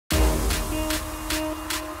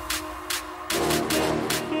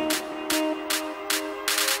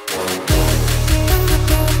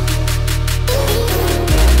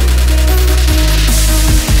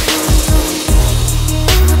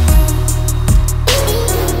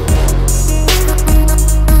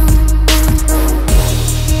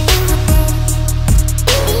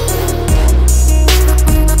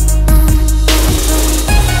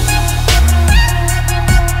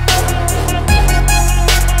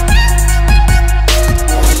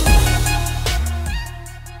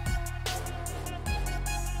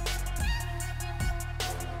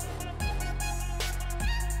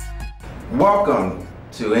Welcome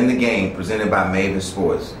to In the Game, presented by Maven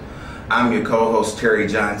Sports. I'm your co-host Terry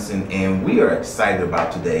Johnson, and we are excited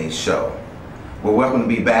about today's show. We're welcome to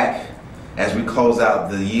be back as we close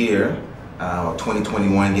out the year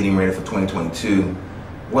 2021, getting ready for 2022.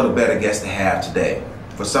 What a better guest to have today.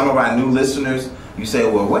 For some of our new listeners, you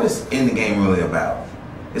say, well, what is In the Game really about?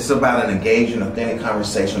 It's about an engaging, authentic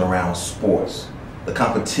conversation around sports, the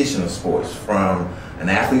competition of sports, from an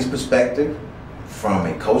athlete's perspective, from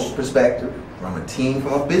a coach's perspective, from a team,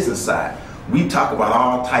 from a business side. We talk about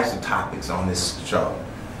all types of topics on this show.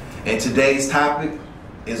 And today's topic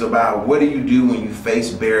is about what do you do when you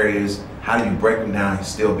face barriers, how do you break them down and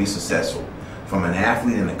still be successful, from an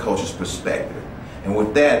athlete and a coach's perspective. And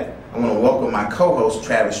with that, I want to welcome my co-host,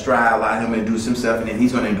 Travis Stride, allow him to introduce himself, and then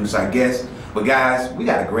he's going to introduce our guest. But guys, we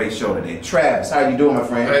got a great show today. Travis, how you doing, my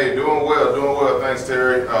friend? Hey, doing well. Thanks,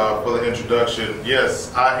 Terry, for the introduction.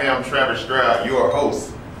 Yes, I am Travis Stroud, your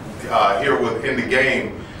host, here with In the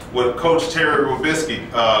Game with Coach Terry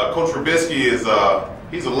Robiskie. Coach Robiskie is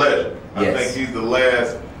he's a legend. Yes. I think he's the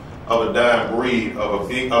last of a dying breed of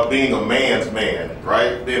being a man's man,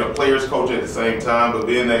 right? Being a player's coach at the same time, but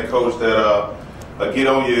being that coach that get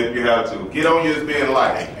on you if you have to. Get on you is being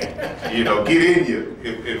like, get in you,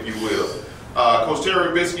 if you will. Coach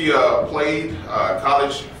Terry Joseph played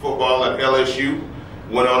college football at LSU,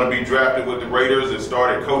 went on to be drafted with the Raiders and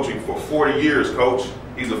started coaching for 40 years, Coach.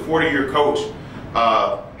 He's a 40-year coach.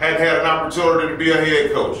 Hadn't had an opportunity to be a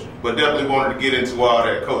head coach, but definitely wanted to get into all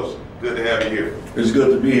that, Coach. Good to have you here. It's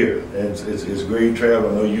good to be here. It's great,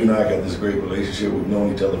 Trav. I know you and I got this great relationship. We've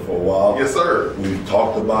known each other for a while. Yes, sir. We've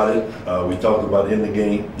talked about it. We talked about it in the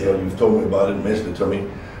game. You've told me about it, mentioned it to me,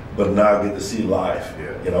 but now I get to see live.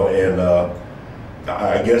 Yeah. And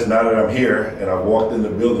I guess now that I'm here and I've walked in the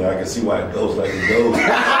building, I can see why it goes like it goes.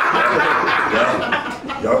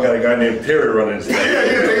 Y'all got a guy named Terry running this thing.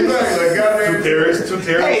 Yeah, exactly. A guy named Two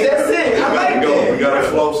Terrys. Hey, that's it. I like it. We got to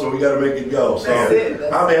flow, so we got to make it go. So That's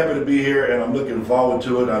it. I'm happy to be here, and I'm looking forward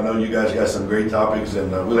to it. I know you guys got some great topics,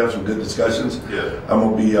 and we'll have some good discussions. Yeah. I'm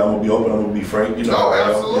gonna be open. I'm gonna be frank.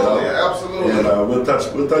 Absolutely. And we'll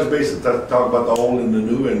touch bases, talk about the old and the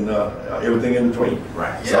new, and everything in between.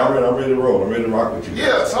 Right. So I'm ready to roll. I'm ready to rock with you.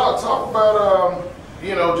 Yeah. Talk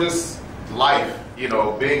about just life.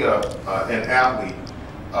 Being an athlete.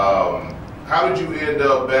 How did you end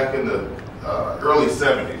up back in the early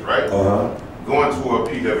 70s, right? Going to a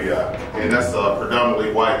PWI, and that's a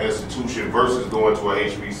predominantly white institution versus going to a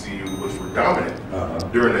HBCU, which were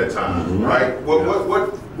dominant during that time, right?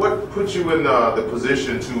 What put you in the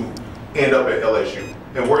position to end up at LSU?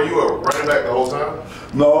 And were you a running back the whole time?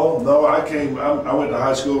 No. I went to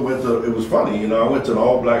high school. It was funny, I went to an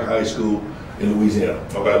all-black high school in Louisiana.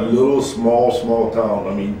 Okay. A little small town.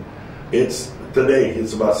 I mean, today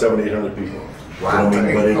it's about 700-800 people. Wow.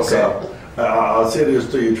 But it's I'll say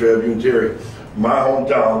this to you, Trev, you and Terry. My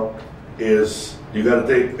hometown is, you got to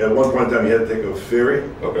take, at one point in time you had to take a ferry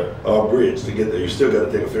or a bridge to get there. You still got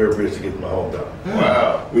to take a ferry bridge to get to my hometown.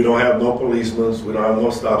 Wow. We don't have no policemen, we don't have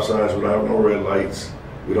no stop signs, we don't have no red lights,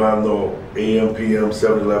 we don't have no AM, PM,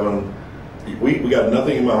 7-Eleven. We got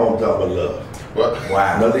nothing in my hometown but love. What?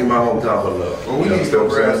 Wow. Nothing in my hometown but love. Well, we need to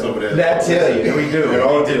grab some of that. That tell you. We do.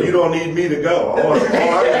 You don't need me to go. All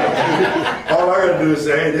I got to do is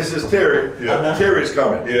say, hey, this is Terry. Yeah. Terry's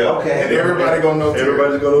coming. Yeah. Okay. And everybody gonna know Terry.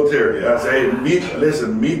 Everybody's gonna know Terry. I say, hey,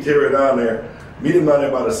 meet Terry down there. Meet him down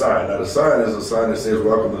there by the sign. Now the sign is a sign that says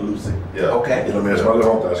 "Welcome to Lucy." Yeah. Okay. It's my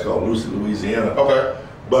little hometown. It's called Lucy, Louisiana. Okay.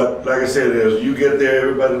 But like I said, as you get there,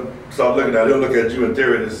 everybody start looking at. They'll look at you and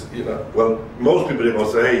Terry. Well, most people they're gonna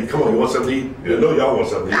say, "Hey, come on, you want something to eat?" You know y'all want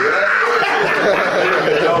something to eat.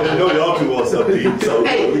 y'all two want something to eat. So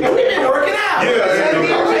Hey, we've been working out. You know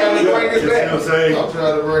what I'm saying? I'm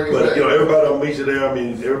trying to bring it But back. everybody will meet you there. I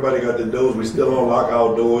mean, everybody got the doors. We still don't lock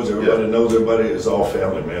our doors. Everybody knows everybody. It's all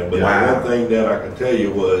family, man. But Wow. one thing that I can tell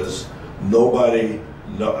you was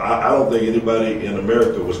I don't think anybody in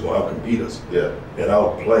America was going to outcompete us. Yeah. And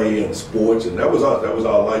outplay in sports, and that was us. That was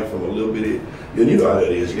our life from a little bit. And you know how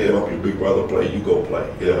that is. You come up, your big brother play, you go play.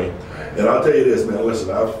 You know what I mean? And I'll tell you this, man.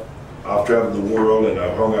 Listen, I've traveled the world and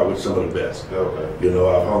I've hung out with some of the best. Okay.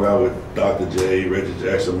 I've hung out with Dr. J, Reggie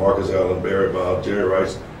Jackson, Marcus Allen, Barry Bonds, Jerry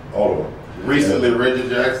Rice, all of them. Recently, Reggie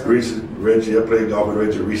Jackson. Reggie, I played golf with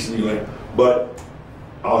Reggie recently, but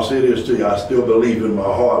I'll say this to you, I still believe in my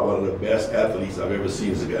heart one of the best athletes I've ever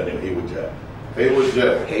seen is a guy named Haywood Jack. Haywood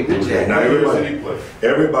Jack. Now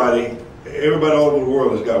everybody all over the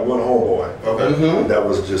world has got one homeboy. Okay. That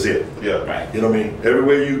was just it. Yeah. Right. You know what I mean?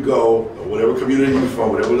 Everywhere you go, whatever community you're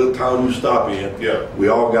from, whatever little town you stop in, Yeah. we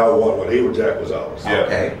all got one. Well, Haywood Jack was ours. Yeah.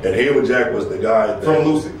 Okay. And Haywood Jack was the guy that, From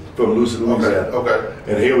Lucy. from Louisiana.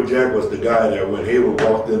 Okay. And Hayward Jack was the guy that when Hayward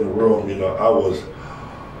walked in the room, you know, I was.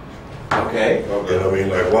 Okay. You know what I mean?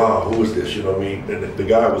 Like, wow, who is this? You know what I mean? And the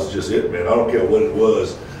guy was just it, man. I don't care what it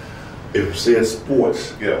was. If it said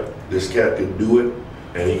sports, this cat could do it,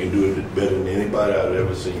 and he can do it better than anybody I've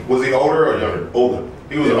ever seen. Was he older or younger? Older.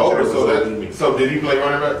 He was older, so did he play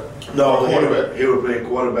running back? No, quarterback. He would play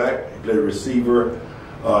quarterback. He played receiver.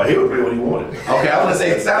 He would play what he wanted. Okay, I was gonna say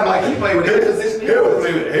it sounded like he played with any position. He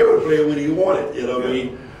would play what he wanted. You know what I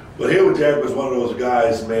mean? But Hayward Jack was one of those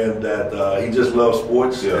guys, man, that he just loved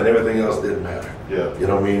sports and everything else didn't matter. Yeah. You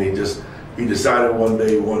know what I mean? He decided one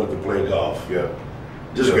day he wanted to play golf. Yeah.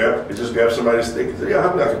 Just grabbed somebody's stick and said, yeah,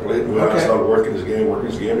 I'm not going to play it. And when I started working his game,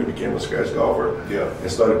 he became a scratch golfer. Yeah.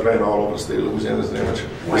 And started playing all over the state of Louisiana.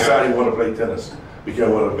 Decided he wanted to play tennis.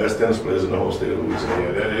 Became one of the best tennis players in the whole state of Louisiana.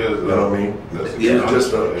 Yeah, that is. You know what I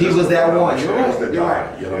mean? He was that one. He was the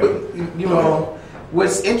guy. You know? But, you know,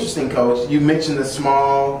 what's interesting, Coach, you mentioned the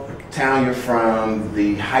small town you're from,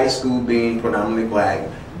 the high school being predominantly black,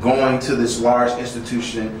 going to this large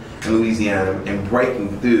institution in Louisiana and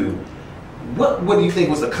breaking through. What do you think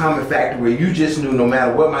was the common factor where you just knew no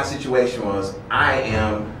matter what my situation was, I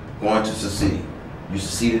am going to succeed? You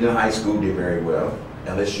succeeded in high school, did very well.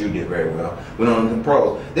 LSU did very well. Went on to the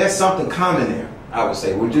pros. There's something common there, I would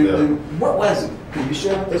say. Would you? What was it? Can you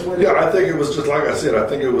share with us what it is? Yeah, I think it was just like I said. I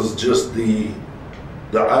think it was just the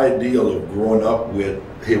ideal of growing up with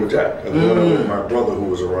Hayward Jack. Growing up with my brother who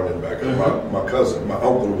was a running back, and my cousin, my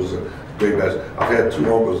uncle was a great basketball. I've had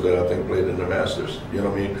two uncles that I think played in the Masters. You know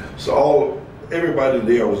what I mean? So everybody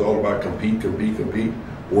there was all about compete,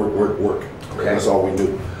 work. Okay. That's all we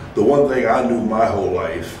knew. The one thing I knew my whole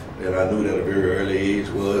life, and I knew that at a very early age,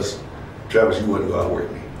 was, Travis, you wouldn't go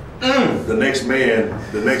outwork me. The next man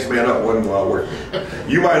up wasn't going to outwork me.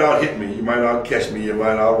 You might out hit me, you might out catch me, you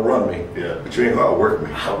might outrun me, but you ain't going to outwork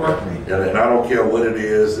me. Outwork me. And I don't care what it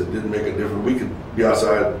is, it didn't make a difference. We could be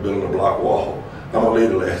outside building a block wall. I'm going to lay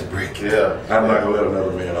the last brick. I'm not going to let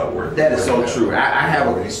another man outwork me. That is so true. I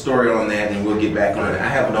have a story on that, and we'll get back on it. I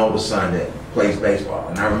have an older son that plays baseball,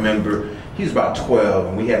 and I remember he was about 12,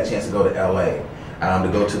 and we had a chance to go to L.A. To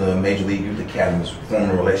go to the Major League Youth Academies,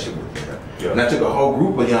 form a relationship with them. And I took a whole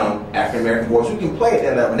group of young African-American boys who can play at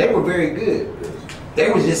that level, and they were very good. They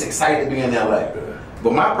were just excited to be in L.A.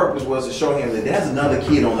 But my purpose was to show him that there's another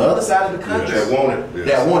kid on the other side of the country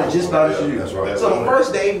that wanted just about as you. That's right. So the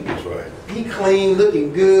first day, he clean,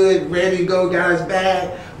 looking good, ready to go, got his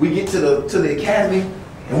bag. We get to the academy,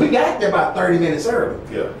 and we got there about 30 minutes early.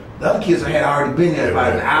 The other kids had already been there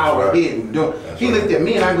about an hour ahead. He looked at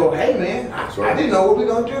me and I go, hey man, I didn't know what we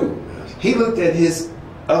were going to do. He looked at his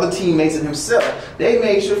other teammates and himself. They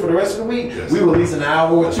made sure for the rest of the week we were at least an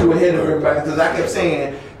hour or two ahead of everybody, because I kept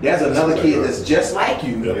saying, there's another kid that's just like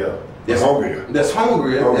you. That's hungrier. That's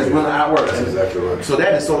going to outwork. That's exactly right. So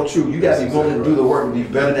that is so true. You got to be willing to do the work and be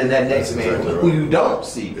better than that next man who you don't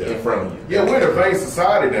see in front of you. Yeah, we're in a vain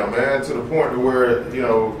society now, man, to the point where, you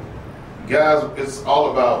know, guys, it's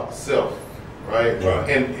all about self, right?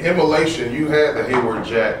 In immolation, you had the Hayward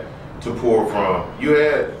Jack to pour from. You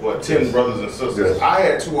had, 10 brothers and sisters. I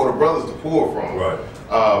had 2 older brothers to pour from.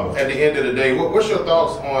 At the end of the day, what's your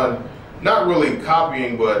thoughts on not really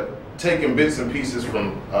copying, but taking bits and pieces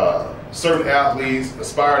from certain athletes,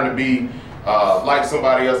 aspiring to be like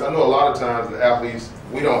somebody else? I know a lot of times the athletes,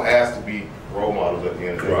 we don't ask to be role models at the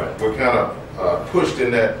end of the day. We're kind of pushed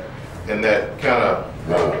in that kind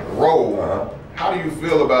of role. How do you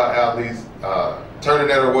feel about athletes turning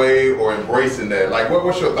that away or embracing that? Like,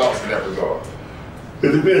 what's your thoughts in that regard?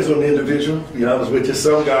 It depends on the individual, to be honest with you.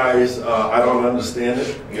 Some guys, I don't understand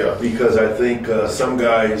it. Because I think some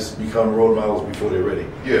guys become role models before they're ready.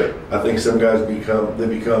 I think some guys become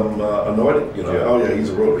anointed. You know, oh yeah, he's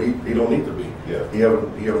a role. He don't need to be. He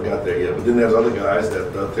haven't got there yet. But then there's other guys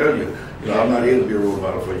that tell you, I'm not here to be a role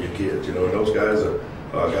model for your kids. You know, and those guys are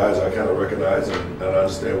guys I kind of recognize and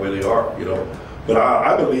understand where they are. You know, but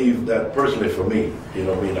I believe that personally for me, you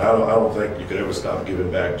know, what I mean, I don't think you could ever stop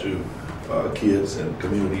giving back to kids and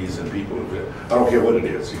communities and people. I don't care what it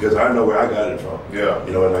is, because I know where I got it from.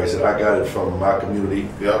 You know, and like I said, I got it from my community.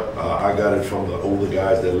 I got it from the older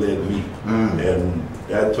guys that led me, and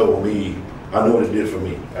that told me, I know what it did for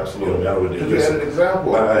me. Absolutely. You know, I know what it did. You had an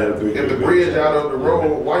example. I had a great, if the bridge out of the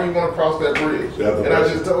road, why you want to cross that bridge? And I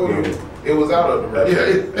just told you, it was out of the bridge.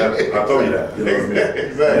 I told you that. You know what I mean?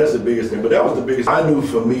 Exactly. That's the biggest thing. But that was the biggest. I knew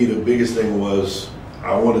for me the biggest thing was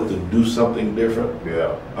I wanted to do something different.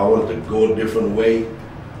 I wanted to go a different way.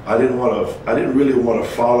 I didn't really want to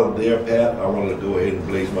follow their path. I wanted to go ahead and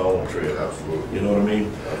blaze my own trail. Absolutely. You know what I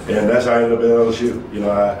mean? And that's how I ended up at LSU. You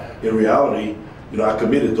know, in reality, you know, I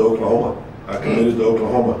committed to Oklahoma. I committed to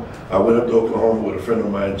Oklahoma. I went up to Oklahoma with a friend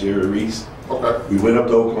of mine, Jerry Reese. Okay. We went up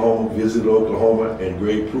to Oklahoma, visited Oklahoma, and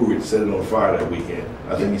Greg Pruitt set it on fire that weekend.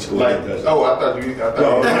 I think he scored a touchdown. Oh, I thought you.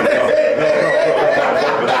 No.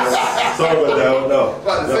 Sorry about that. No. I was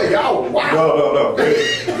about to say, y'all, wow. No.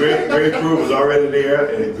 Greg Pruitt was already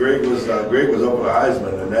there, and Greg was up for the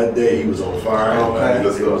Heisman, and that day he was on fire. Okay.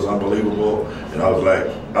 It was unbelievable, and I was like,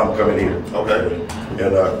 I'm coming here. Okay.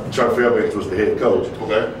 And Chuck Fairbanks was the head coach.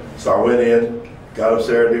 Okay. So I went in, got up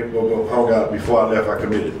Saturday, hung out. Before I left, I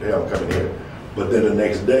committed. Hey, I'm coming here. But then the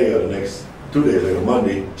next day, or the next 2 days later,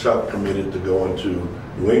 Monday, Chuck committed to going to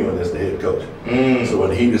New England as the head coach. So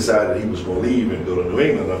when he decided he was going to leave and go to New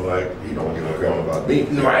England, I'm like, he don't give a crap about me.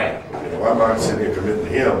 Right. Why am I sitting here committing to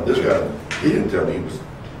him? This guy, he didn't tell me he was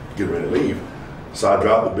getting ready to leave. So I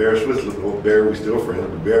dropped the Bear Switzerland. Bear, we still friends.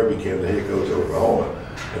 The Bear became the head coach of Oklahoma.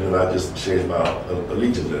 And then I just changed my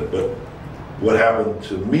allegiance in it. But what happened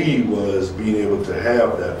to me was being able to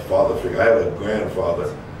have that father figure. I had a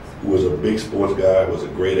grandfather who was a big sports guy, was a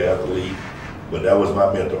great athlete, but that was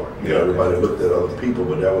my mentor. You know, everybody looked at other people,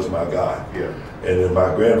 but that was my guy. Yeah. And then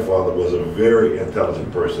my grandfather was a very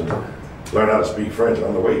intelligent person. Learned how to speak French. I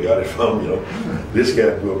don't know where he got it from, you know. This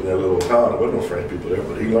guy grew up in that little town. There wasn't no French people there,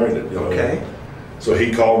 but he learned it, you know. Okay. So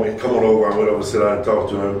he called me, come on over. I went over, sit down and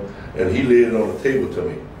talked to him, and he laid it on the table to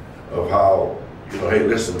me of how, you know, hey,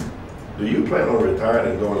 listen, do you plan on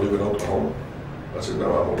retiring and going to live in Oklahoma? I said, no,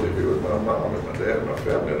 I'm going to live here with my mom and my dad and my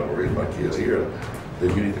family, and I'm going to raise my kids here.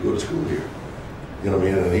 Then you need to go to school here. You know what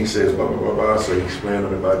I mean? And he says, blah, blah, blah, blah. So he explained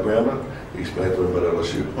to me about grandma. He explained to me about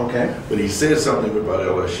LSU. Okay. But he said something about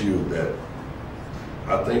LSU that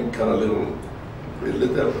I think kind of it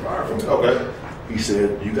lit that fire from me. Okay. He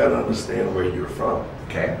said, you got to understand where you're from.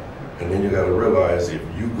 Okay. And then you got to realize if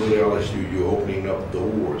you go to LSU, you're opening up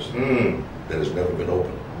doors that has never been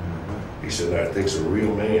opened. He said, now it takes a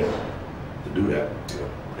real man to do that.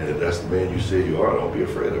 And if that's the man you say you are, don't be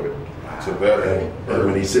afraid of it. It's a better. And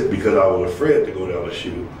when he said, because I was afraid to go to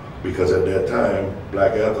LSU, because at that time,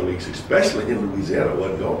 black athletes, especially in Louisiana,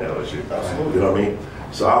 wasn't going to LSU. Absolutely. You know what I mean?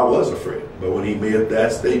 So I was afraid. But when he made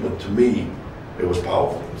that statement to me, it was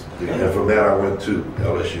powerful. And from that, I went to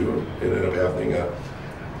LSU, and it ended up happening.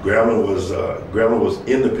 Grambling was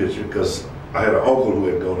in the picture because I had an uncle who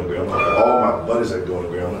had gone to Grambling. All my buddies had gone to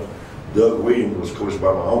Grambling. Doug Williams was coached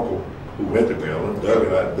by my uncle who went to Grambling.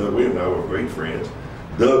 Doug Williams and I were great friends.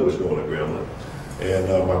 Doug was going to Grambling. And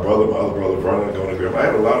my other brother Vernon going to Grambling. I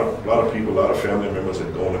had a lot of people, a lot of family members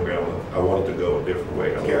that going to Grambling. I wanted to go a different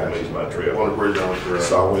way. I wanted to blaze my trail. On the bridge on the trail.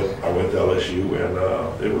 So I went to LSU,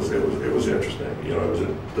 and it was interesting. You know,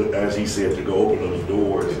 it was as he said, to go open those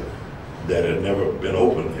doors that had never been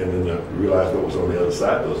opened, and then to realize what was on the other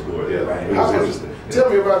side of those doors. Yeah, It was interesting. Tell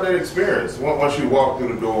me about that experience. Once you walk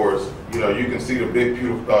through the doors, you know, you can see the big,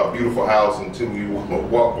 beautiful house until you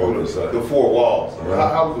walk through the four walls.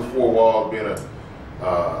 How was the four walls being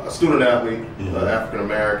a student athlete, African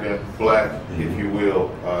American, black, if you will,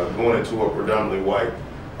 going into a predominantly white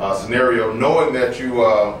scenario, knowing that you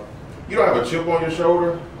don't have a chip on your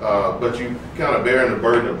shoulder, but you kind of bearing the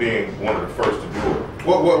burden of being one of the first to do it.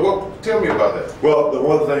 What? Tell me about that. Well, the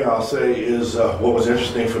one thing I'll say is what was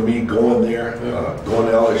interesting for me going there, going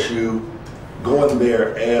to LSU, going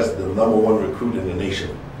there as the #1 recruit in the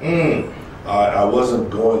nation. I wasn't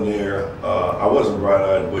going there. I wasn't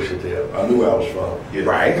bright-eyed and bushy-tailed. I knew where I was from.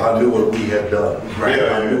 Right. I knew what we had done. Right.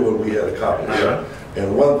 I knew what we had accomplished.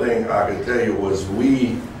 And one thing I can tell you was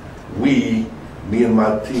me and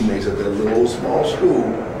my teammates at that little old small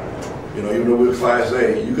school. You know, even though we were Class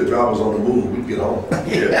A, you could drop us on the moon, we'd get home.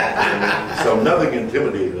 So nothing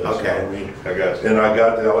intimidated us. Okay. You know what I mean? I got you. And I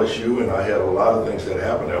got to LSU, and I had a lot of things that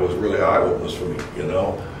happened that was really eye-openers for me, you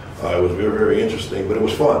know. It was very, very interesting, but it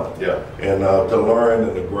was fun. Yeah. And to learn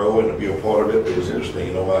and to grow and to be a part of it was interesting.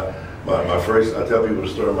 You know, my first, I tell people the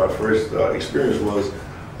story, my first experience was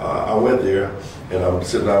I went there, and I'm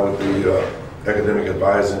sitting down with the academic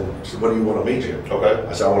advisor, and said, what do you want to major in? Okay.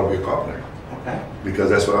 I said, I want to be a carpenter. Okay.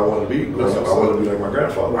 Because that's what I wanted to be. Growing up, I wanted to be like my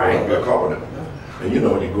grandfather. Right. I wanted to be a carpenter. And you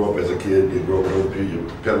know, when you grow up as a kid, you grow up in Oakville, you're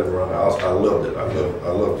pedaling around the house. I loved it.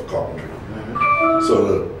 I loved carpentry.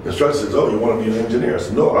 So the instructor says, oh, you want to be an engineer? I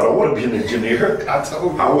said, no, I don't want to be an engineer. I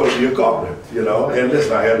told you. I want to be a carpenter, you know. And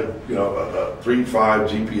listen, I had, you know, a 3.5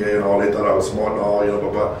 GPA and all. They thought I was smart and all, you know,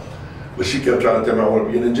 blah, blah. But she kept trying to tell me I want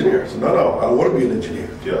to be an engineer. I said, no, I don't want to be an engineer.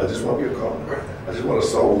 I just want to be a carpenter. I just want to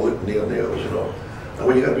saw wood and nail nails, you know.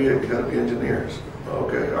 Well, you got to be engineers.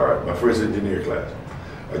 Okay, all right. My first engineer class.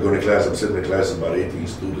 I go to class. I'm sitting in class. About 18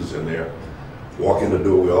 students in there. Walk in the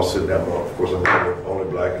door. We all sit down. Of course, I'm the only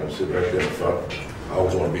black, and I'm sitting right there in the front. I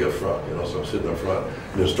always want to be up front, you know. So I'm sitting up front.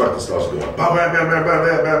 And the instructor starts going, bam, bam, bam, bam,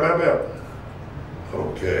 bam, bam, bam, bam.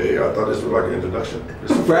 okay, I thought this was like an introduction.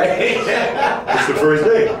 Right. It's the first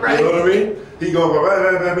day. Right. You know what I mean? He going,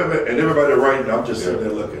 and everybody writing, I'm just sitting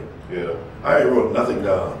there looking. Yeah. I ain't wrote nothing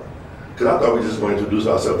down. Because I thought we just going to introduce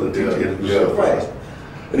ourselves to the teacher and introduce ourselves.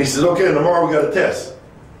 And he says, okay, tomorrow we got a test.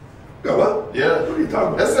 Go, what? Yeah. What are you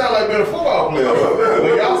talking about? That sounds like being a football player.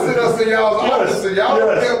 When y'all sit us in y'all's office and y'all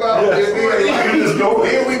don't care about it,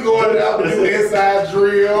 then we going out to do inside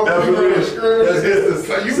drill. Absolutely.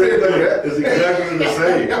 You can't do that. It's exactly the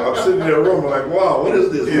same. I'm sitting in a room, I'm like, wow, what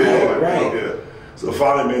is this? Right. Yeah. So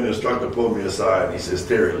finally, man, the instructor pulled me aside and he says,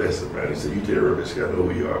 Terry, listen, man. He said, you Terry Robiskie, I know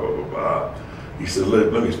who you are, blah, blah, blah. He said,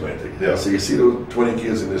 let me explain to you. Yeah. I said, you see those 20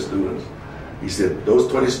 kids and their students? He said, those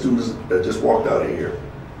 20 students that just walked out of here,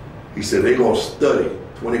 he said, they're going to study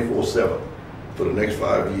 24/7 for the next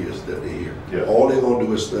 5 years that they're here. Yeah. All they're going to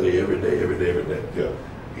do is study every day, every day, every day. Yeah.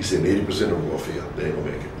 He said, 80% of them going to fail. They ain't going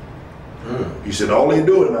to make it. He said, all they're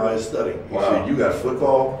doing now is studying. He said, you got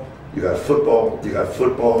football, you got football, you got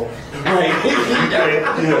football. Right.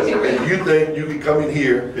 And you think you can come in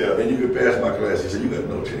here and you can pass my class. He said, you got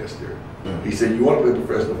no chance there. He said, you want to play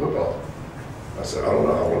professional football? I said, I don't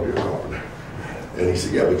know, I want to be a carpenter. And he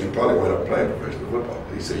said, yeah, but you probably went up playing professional football.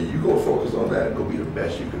 He said, you go focus on that and go be the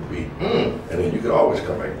best you can be. And then you can always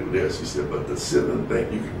come back and do this. He said, but to sit and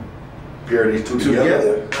think you can pair these two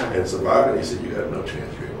together and survive it, he said, you got no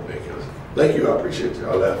chance. You ain't going to make it. Thank you, I appreciate you.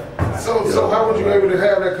 I left. So how would you be able to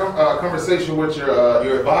have that conversation with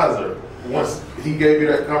your advisor once he gave you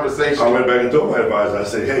that conversation? I went back and told my advisor, I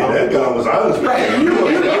said, hey, that guy was honest with you.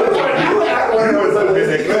 I was going to be in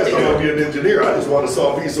that class, I'm going to be an engineer. I just want to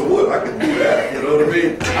saw a piece of wood. I can do that, you know what I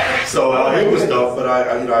mean? So it was tough, but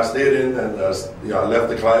I stayed in and I left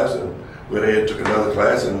the class and went ahead and took another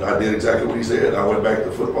class and I did exactly what he said. I went back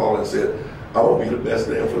to football and said, I want to be the best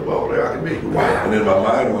damn football player I can be. Wow. And then my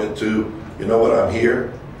mind went to, you know what, I'm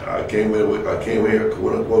here. I came here,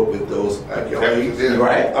 quote unquote, with those accolades.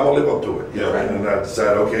 Right. I'm gonna live up to it. Yeah. And I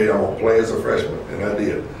decided, okay, I'm gonna play as a freshman, and I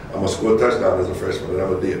did. I'm gonna score a touchdown as a freshman, and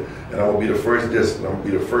I did. And I'm gonna be the first this, and I'm gonna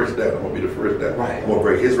be the first that, I'm gonna be the first that. Right. I'm gonna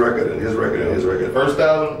break his record and his record and his record. First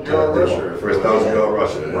 1,000-yard rusher. First 1,000-yard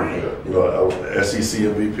rusher. Right. You know, SEC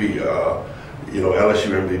MVP,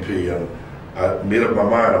 LSU MVP, and I made up my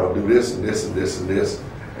mind, I'm gonna do this and this and this and this.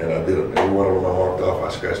 And I did it. Every one of them I marked off, I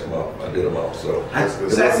scratched them off. I did them all. So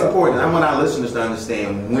that's important. I want our listeners to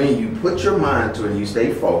understand when you put your mind to it and you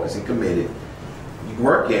stay focused and committed, you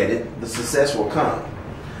work at it, the success will come.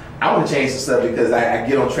 I want to change the subject because I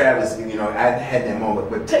get on Travis, and I had that moment.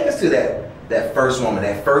 But take us to that first moment,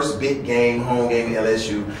 that first big game, home game in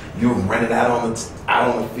LSU. You were running out on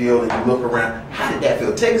the field and you look around. How did that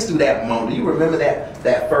feel? Take us through that moment. Do you remember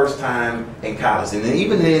that first time in college, and then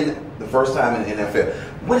even then the first time in the NFL?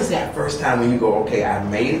 What is that first time when you go, okay, I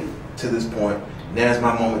made it to this point. Now it's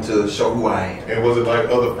my moment to show who I am. And was it like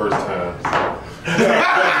other first times?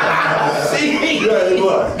 See? Yeah, it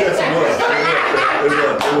was. Yes, it was.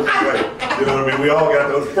 It was great. You know what I mean? We all got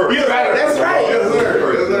those first. You're right. That's right.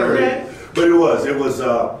 But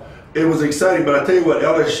it was exciting. But I tell you what,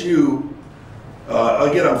 LSU.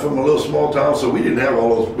 Again, I'm from a little small town, so we didn't have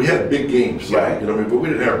all those. We had big games, right? You know what I mean? But we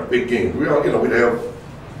didn't have big games. We'd have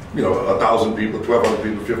 1,000 people, 1,200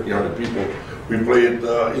 people, 1,500 people. We played,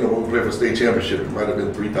 when we played for state championship, it might have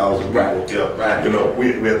been 3,000 people. Right. Yeah. Right.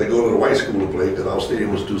 We had to go to the white school to play because our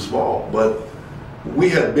stadium was too small. But we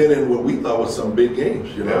had been in what we thought was some big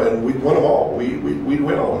games, and we won them all. We'd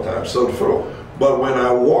win all the time. But when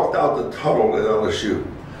I walked out the tunnel at LSU,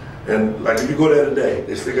 and like if you go there today,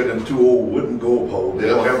 they still got them two old wooden goal poles. They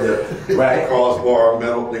don't have that crossbar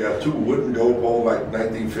metal. They got two wooden goal poles like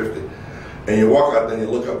 1950. And you walk out there and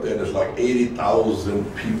you look up there and there's like 80,000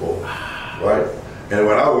 people, right? And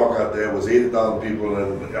when I walk out there, it was 80,000 people,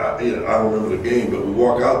 and I don't remember the game, but we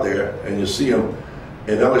walk out there and you see them,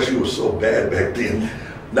 and LSU was so bad back then.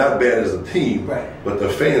 Not bad as a team, but the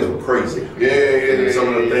fans were crazy. Yeah. Some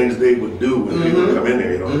of the things they would do when people come in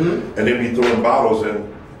there, and they'd be throwing bottles, and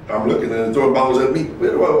I'm looking and they're throwing bottles at me.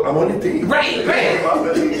 Well, I'm on your team. Right. You know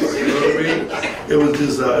what I mean? It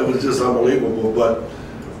was just unbelievable, but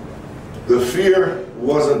the fear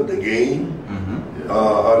wasn't the game.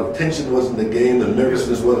 The tension wasn't the game. The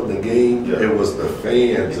nervousness wasn't the game. Yeah. It was the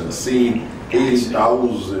fans and seeing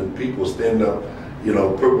 80,000 people stand up,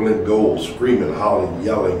 purple and gold, screaming, hollering,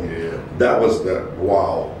 yelling. Yeah. That was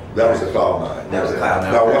wow. That was a cloud nine. That was a cloud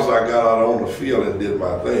nine. Now, once I got out on the field and did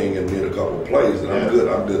my thing and made a couple of plays, then I'm good.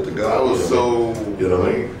 I'm good to go. I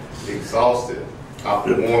was exhausted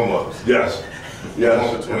after warm-ups. Yes. And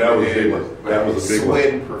that was a big one. That was a big one.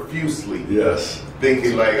 Sweating profusely. Yes.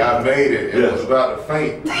 Thinking like I made it and was about to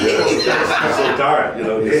faint. Yes. I'm so tired,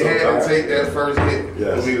 It had to take that first hit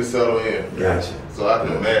for me to settle in. Gotcha. So I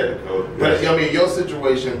can imagine, Coach. But I mean, your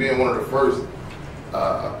situation being one of the first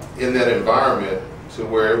in that environment to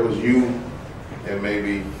where it was you and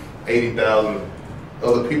maybe 80,000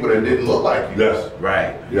 other people that didn't look like you. Yes.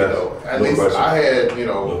 Right. Yes. You know, at least I had, you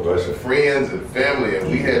know, friends and family, and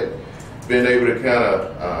we had been able to kind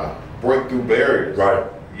of break through barriers. Right.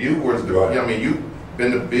 You was the, I mean, you've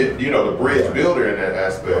been the bridge builder in that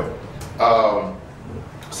aspect.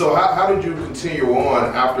 So how did you continue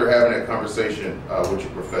on after having that conversation with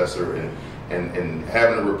your professor and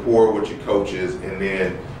having a rapport with your coaches, and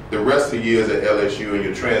then the rest of the years at LSU and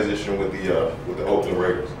your transition with the Oakland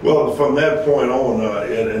Raiders? Well, from that point on,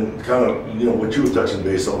 and kind of, you know, what you were touching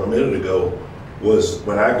base on a minute ago was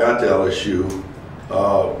when I got to LSU,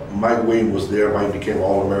 Mike Wade was there. Mike became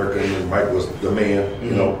All-American, and Mike was the man.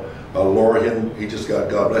 You know, Laura Hinton, he just got,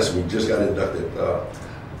 God bless him, he just got inducted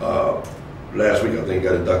last week. I think he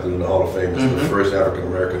got inducted in the Hall of Fame. He's the first African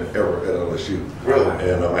American ever at LSU.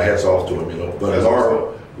 Really? And my hats off to him. You know, but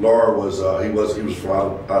Laura was he was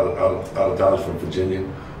from out of town, from Virginia.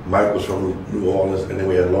 Mike was from New Orleans, and then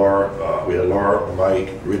we had Laura,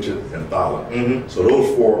 Mike, Richard, and Thala. So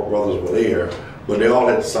those four brothers were there, but they all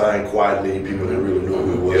had to sign quietly. People didn't really know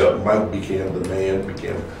who he was. Yep. Mike became the man,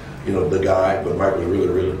 you know, the guy, but Mike was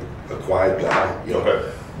really a quiet guy. You know.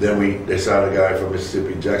 Okay. Then they signed a guy from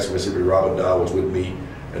Mississippi, Jackson, Mississippi. Robert Dow was with me,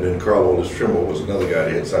 and then Carl Otis Trimble was another guy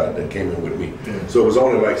they had signed that came in with me. So it was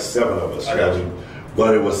only like 7 of us. I got you.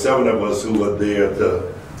 But it was 7 of us who were there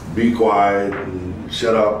to be quiet and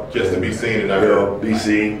shut up. Just to be seen and not heard. You know, heard. be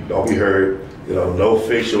seen, don't be heard. You know, no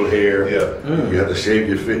facial hair. Yeah. You have to shave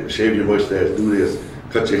your mustache, do this,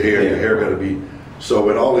 cut your hair. Your hair got to be. So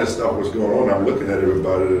when all this stuff was going on, I'm looking at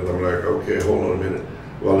everybody and I'm like, okay, hold on a minute.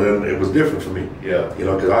 Well, then it was different for me. Yeah. You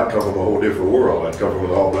know, because I'd come from a whole different world. I'd come from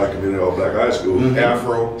an all-black community, all-black high school.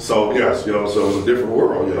 Afro. So, yes, you know, so it was a different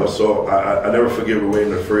world, you know. So I never forget we were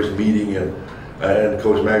in the first meeting and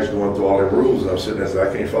Coach Max going through all the rules, and I'm sitting there saying,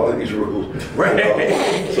 I can't follow these rules. Right. You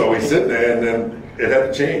know? So we sit there, and then it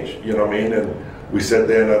had to change, you know what I mean? And we sat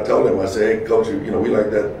there, and I told him, I said, hey, Coach, you know, we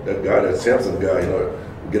like that guy, that Samson guy, you know,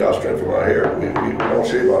 get our strength from our hair. We don't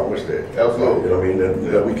shave our mustache. Absolutely. You know what I mean?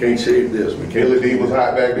 And we can't shave this. We can't. Billy D was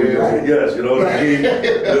hot back then. Yes, you know what I mean?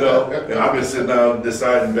 You know, and I've been sitting down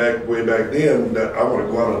deciding way back then that I want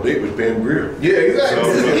to go out on a date with Pam Grier. Yeah,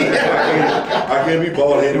 exactly. So I can't be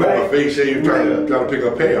bald headed with my face shaved trying to pick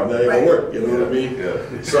up Pam. That ain't gonna work. You know what I mean?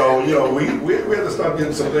 Yeah. So you know, we had to start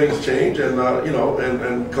getting some things changed, and you know,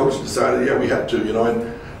 and Coach decided, yeah, we had to, you know,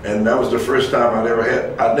 and that was the first time I never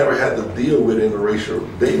had to deal with interracial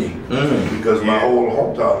dating because my whole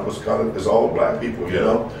hometown is all black people, you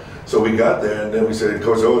know. So we got there, and then we said,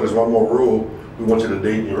 Coach, there's one more rule. We want you to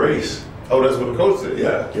date in your race. Oh, that's what the coach said.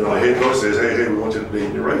 Yeah, you know, the head coach says, hey, we want you to date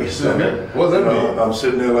in your race. Okay. What does that mean? I'm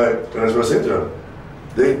sitting there like, and that's what I said to him.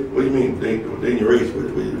 What do you mean date in your race?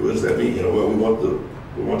 What does that mean? You know, well, we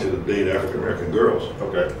want you to date African American girls.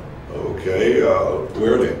 Okay. Okay,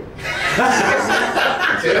 where are they?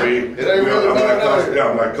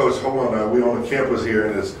 I'm like, Coach, hold on now. We're on the campus here,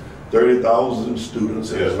 and there's 30,000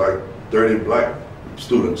 students, and there's like 30 black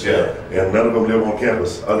students. Yeah. And none of them live on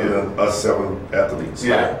campus other than us 7 athletes.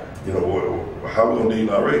 Yeah. You know, how are we going to date in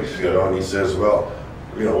our race? You know, and he says, well,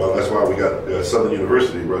 that's why we got Southern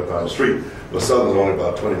University right down the street. But Southern's only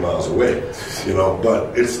about 20 miles away, you know.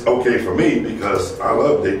 But it's okay for me because I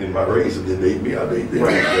love dating in my race. If they date me, I date them. So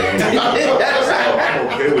I'm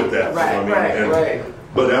okay with that. Right, you know what I mean? right.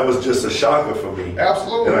 But that was just a shocker for me.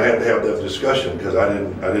 Absolutely. And I had to have that discussion because I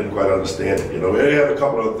didn't quite understand it. You know, they had a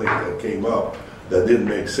couple of things that came up that didn't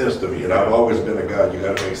make sense to me. And I've always been a guy, you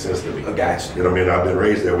got to make sense to me. I got you. You know what I mean? I've been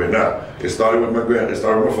raised that way. Now, it started with my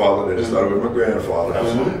father, then it started with my grandfather.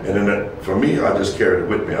 Absolutely. And then for me, I just carried it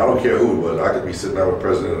with me. I don't care who it was. I could be sitting down with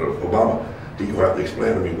President Obama. He gonna have to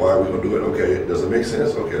explain to me why we're gonna do it. Okay, does it make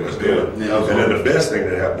sense? Okay, let's do it. Yeah, and then the best thing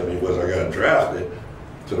that happened to me was I got drafted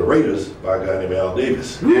to the Raiders by a guy named Al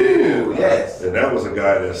Davis. Ooh, yes. And that was a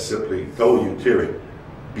guy that simply told you, Terry,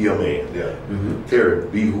 be a man. Yeah. Terry,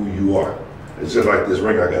 be who you are. It's just like this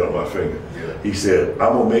ring I got on my finger. Yeah. He said,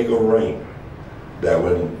 I'm gonna make a ring that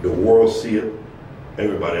when the world see it,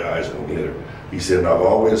 everybody's eyes gonna glitter. He said, and I've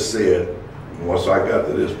always said, once I got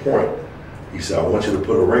to this point, he said, I want you to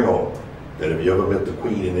put a ring on that if you ever met the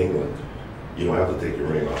Queen in England, you don't have to take your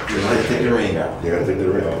ring off. You have to take the ring out. You gotta take the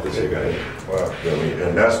ring off to shake her hand. Wow. You know what I mean?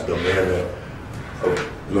 And that's the man that,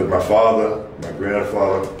 look, my father, my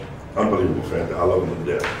grandfather, unbelievable family. I love them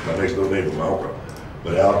to death. My next door neighbor, my uncle.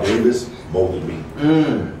 But Al Davis molded me.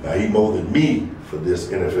 Now he molded me for this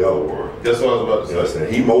NFL award. That's what I was about to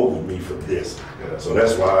say. He molded me for this. Yeah. So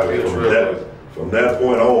that's why Yeah, from that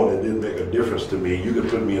point on, it didn't make a difference to me. You could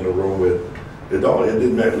put me in a room with It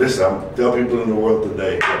didn't matter. Listen, I'm telling people in the world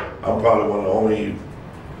today, I'm probably one of the only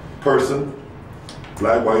person,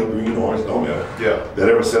 black, white, green, orange, don't matter, that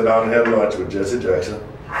ever sat down and had lunch with Jesse Jackson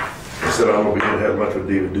and said, I'm going to be and have lunch with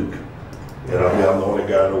David Duke. And I mean, I'm the only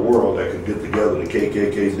guy in the world that could get together the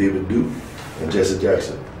KKK's David Duke and Jesse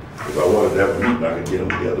Jackson. If I wanted to have a meeting, I could get them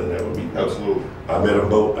together and have a meeting. Absolutely. I met them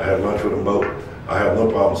both. I had lunch with them both. I have no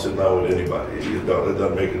problem sitting down with anybody. It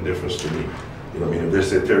doesn't make a difference to me. You know what I mean? If they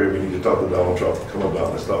say, Terry, we need to talk to Donald Trump, come on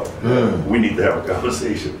down and stuff. We need to have a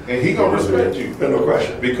conversation. And he gonna respect you. No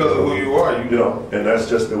question. Because of who you are. You know, and that's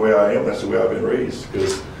just the way I am. That's the way I've been raised.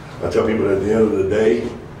 Because I tell people at the end of the day,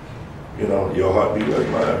 you know, your heart beat like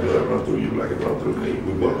mine. It'll run through you like it run through me.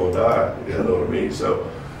 We both gonna die. You know what I mean? So,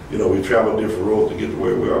 you know, we travel different roads to get to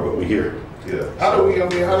where we are, but we're here. Yeah. How do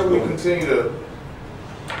we continue to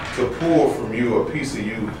pull from you a piece of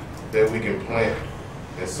you that we can plant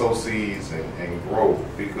and sow seeds and grow?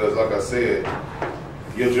 Because like I said,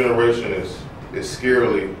 your generation is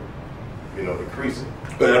scarily, you know, decreasing.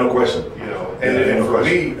 But no question. You know, and for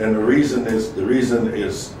me, and the reason is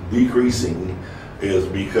decreasing is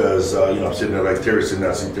because you know, I'm sitting there like Terry sitting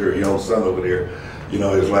there, I see Terry, your own son over there. You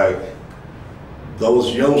know, it's like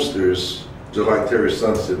those youngsters, just like Terry's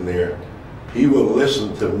son sitting there, he will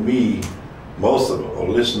listen to me. Most of them will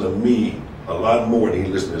listen to me a lot more than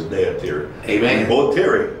he listens to his dad, Terry. Amen. We both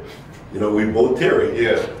Terry. You know, we both Terry.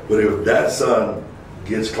 Yeah. But if that son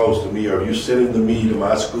gets close to me, or you send him to me to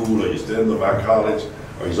my school, or you send him to my college,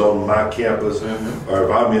 or he's on my campus, or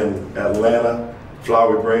if I'm in Atlanta,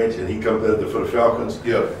 Flowery Branch, and he comes there for the Falcons,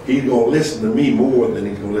 he's gonna listen to me more than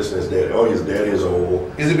he's gonna listen to his daddy. Oh, his daddy is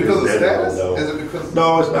old. Is it because of status? Is it because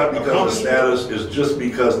no, it's not because of status. It's just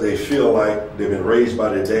because they feel like they've been raised by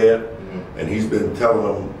their dad, and he's been telling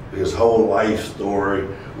them his whole life story,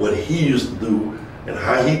 what he used to do, and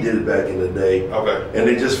how he did it back in the day. Okay. And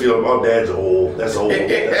they just feel, oh, dad's old. That's old.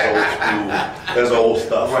 That's old school. That's old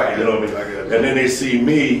stuff. Right. You know what I mean? And then they see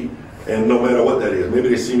me, and no matter what that is, maybe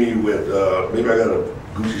they see me with, maybe I got a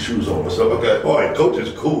Gucci shoes on or something. Okay. Oh, and Coach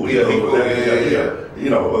is cool. Yeah, he's cool. Yeah. You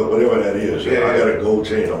know, whatever that is. I got a gold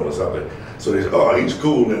chain on or something. So they say, oh, he's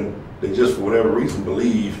cool, and they just, for whatever reason,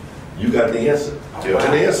 believe you got the answer. Yeah.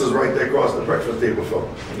 And the answer's right there across the breakfast table from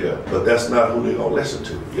them. Yeah. But that's not who they're going to listen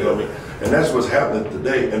to. You know what I mean? And that's what's happening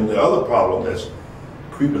today. And the other problem that's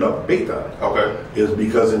creeping up big time is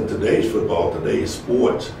because in today's football, today's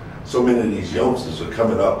sports, so many of these youngsters are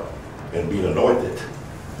coming up and being anointed.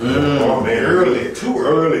 Oh man, early, too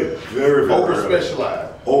early. Very, very over early.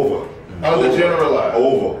 Specialized. Over. Undergeneralized.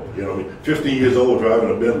 Over. You know what I mean? 15 years old driving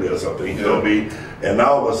a Bentley or something, you know what I mean? And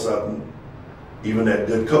now all of a sudden, even that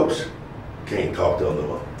good coach can't talk to them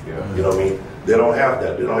anymore. Yeah. You know what I mean? They don't have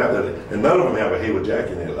that. They don't have that. And none of them have a Hayward Jack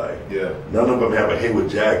in their life. Yeah. None of them have a Hayward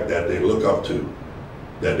Jack that they look up to,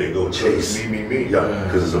 that they go chase. Me. Yeah,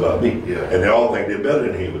 because it's about me. Yeah. And they all think they're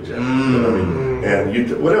better than Hayward Jack. You know what I mean?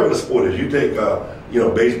 And whatever the sport is, you take, you know,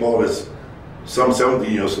 baseball is some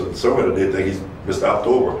 70 years, so somewhere they think he's Mr.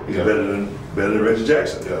 October. He's better than Reggie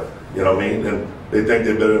Jackson. Yeah. You know what I mean? And they think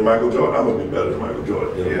they're better than Michael Jordan. I'm gonna be better than Michael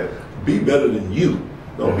Jordan. You know? Be better than you.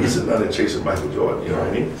 Don't be sitting out there chasing Michael Jordan. You know what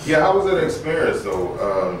I mean? Yeah. How was that experience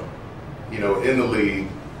though? You know, in the league,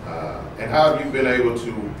 and how have you been able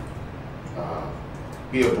to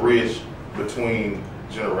be a bridge between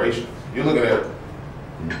generations? You're looking at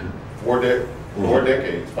four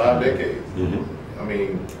decades, 5 decades. I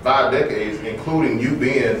mean, 5 decades, including you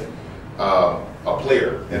being a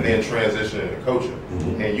player and then transitioning to coaching.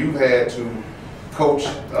 And you've had to coach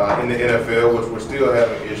in the NFL, which we're still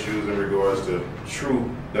having issues in regards to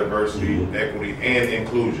true diversity, equity, and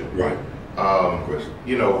inclusion. Right.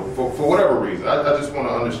 You know, for whatever reason, I just want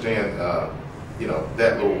to understand, you know,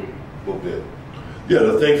 that little bit. Yeah,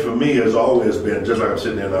 the thing for me has always been, just like I'm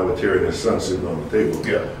sitting there now with Terry and his son sitting on the table.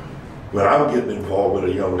 Yeah. When I'm getting involved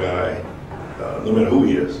with a young guy, no matter who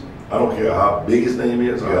he is, I don't care how big his name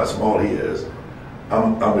is or how small he is,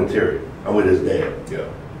 I'm with Terry. I'm with his dad. Yeah.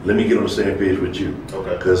 Let me get on the same page with you.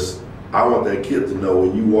 Okay. Because I want that kid to know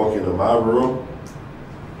when you walk into my room,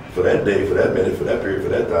 for that day, for that minute, for that period, for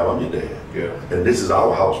that time, I'm your dad. Yeah. And this is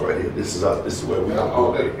our house right here. This is us. This is where we are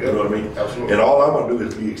all day. You know what I mean? Absolutely. And all I'm gonna do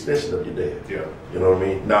is be an extension of your dad. Yeah. You know what I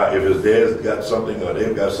mean? Now, if his dad's got something or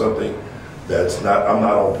they've got something that's not, I'm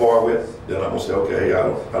not on par with, then I'm gonna say, okay, hey, I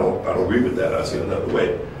don't agree with that. I see another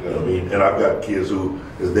way. You know what I mean? And I've got kids who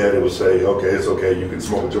his daddy would say, okay, it's okay, you can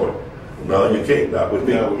smoke a joint. No, you can't. Not with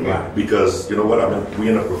me. Not with me. Because you know what? we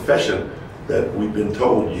in a profession that we've been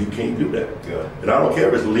told you can't do that. Yeah. And I don't care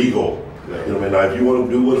if it's legal. Yeah. You know what I mean? Now, if you want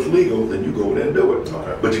to do what's legal, then you go there and do it.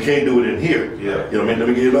 Okay. But you can't do it in here. Yeah. You know what I mean? Let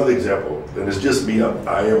me give you another example. And it's just me.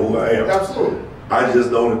 I am who I am. Absolutely. I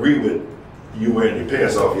just don't agree with you wearing your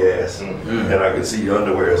pants off your ass, and I can see your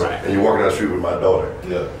underwear, and you're walking down the street with my daughter.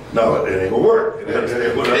 Yeah. No, it ain't gonna work.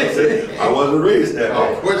 I wasn't raised that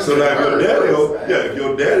way. So now if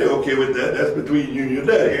your daddy okay with that, that's between you and your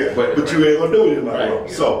daddy. Yeah. But you ain't gonna do it in my room.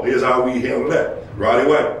 So here's how we handle that. Roddy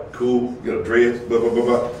White, cool, dreads, blah, blah, blah,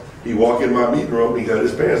 blah. He walk in my meeting room, he got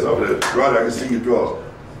his pants off. Roddy, I can see your drawers.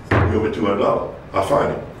 You owe me $200. I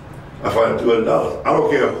find him. I find him $200. I don't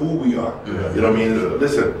care who we are. You know what I mean?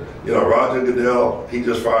 Listen, Roger Goodell, he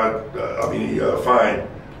just fined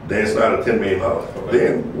Dan Snyder $10 million.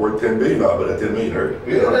 Dan worth $10 billion, but that $10 million hurt.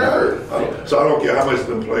 Yeah, that hurt. So I don't care how much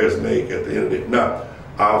them players make at the end of the day. Now,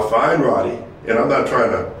 I'll find Roddy, and I'm not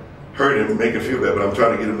trying to hurt him and make him feel bad, but I'm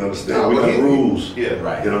trying to get him to understand we got rules. Yeah,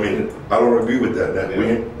 right. You know what I mean? I don't agree with that.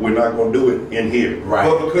 We're not going to do it in here. Right.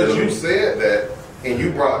 But because you said that and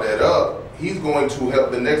you brought that up, he's going to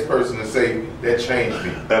help the next person to say that changed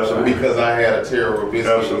me. Absolutely. Because I had a Terry Robiskie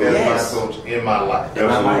as my coach in my life.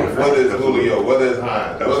 Absolutely. Whether it's Julio, whether it's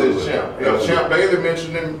Hines, whether it's Champ. Champ Bailey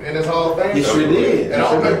mentioned him in his Hall of Fame. He sure did. And I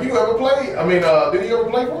don't think you ever played. I mean, did he ever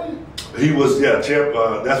play for you? He was, Champ.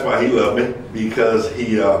 That's why he loved me, because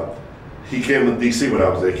he came to D.C. when I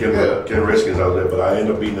was there. Ken Redskins, I was there, but I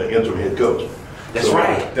ended up being the interim head coach. That's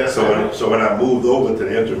right. So when I moved over to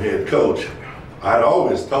the interim head coach, I'd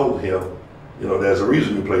always told him, there's a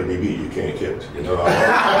reason you play DB, you can't catch.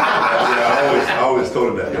 I always told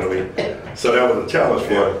him that, you know what I mean? So that was a challenge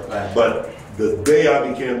for him. Right. But the day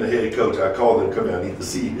I became the head coach, I called him, come here, I need to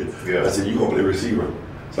see you. Yeah. I said, you're going to play receiver.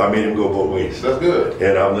 So I made him go both ways. That's good.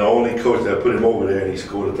 And I'm the only coach that put him over there, and he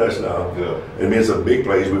scored a touchdown. Yeah. It means some big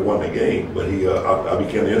plays, we won the game. But I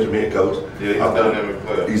became the interim head coach. Yeah, he's a dynamic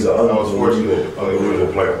player. He's an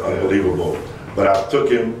unbelievable player, unbelievable. But I took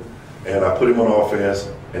him, and I put him on offense,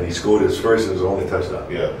 and he scored his first and his only touchdown.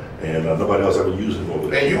 Yeah. And nobody else ever used him over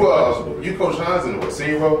there. And you coached Hines in the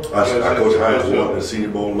Senior Bowl? I coached Hines in the Senior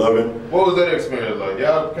Bowl, love him. What was that experience like?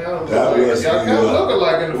 Y'all kind of look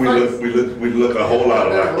alike in the face. We look a whole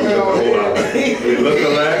lot alike. We look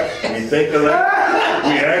alike, we think alike,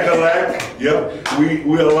 we act alike. Yep,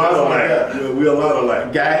 we're a lot alike. We're a lot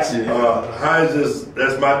alike. Gotcha. Hines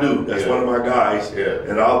that's my dude. That's one of my guys. Yeah.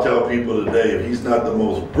 And I'll tell people today, if he's not the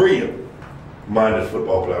most brilliant minded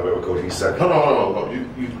football player I've ever coached, he's second. Hold on.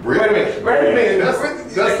 You brilliant. Wait a minute.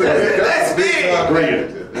 That's big.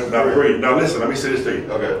 Brilliant. Not brilliant. Now listen, let me say this to you.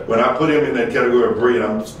 Okay. When I put him in that category of brilliant,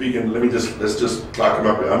 I'm speaking, let's just lock him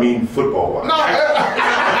up here. I mean football wise. No.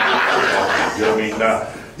 You know what I mean? Now,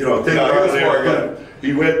 think about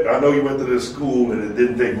it. I know he went to this school, and it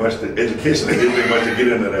didn't take much to education. It didn't take much to get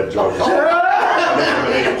into that Georgia. I know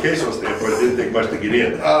from an educational standpoint, it didn't take much to get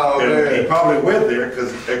in. Oh, man. He probably went there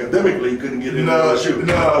because academically he couldn't get into LSU.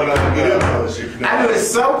 I knew at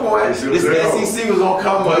some point this SEC was gonna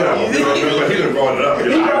come up. But he done brought it up.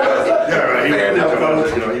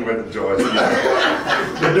 He went to Georgia.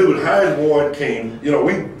 The dude, Hines Ward came.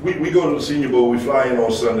 We go to the Senior Bowl. We fly in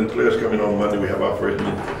on Sunday. Players come in on Monday. We have our first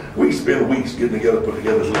meeting. We spend weeks getting together, put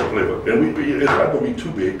together this little playbook, and it's not gonna be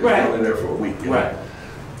too big. We're only there for a week. Right.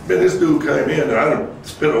 Man, this dude came in, and I done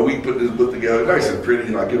spent a week putting this book together. Nice and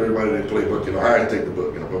pretty. I give everybody their playbook. I take the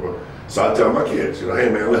book. Blah, blah. So I tell my kids, hey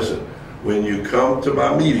man, listen. When you come to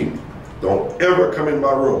my meeting, don't ever come in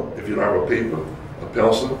my room if you don't have a paper, a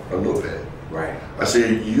pencil, a notepad. Right. I say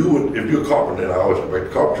if you're a carpenter, and I always go back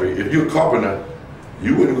to carpentry. If you're a carpenter,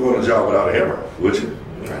 you wouldn't go on a job without a hammer, would you?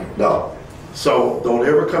 Right. No. So don't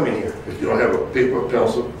ever come in here if you don't have a paper,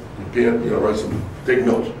 pencil, and pen. Take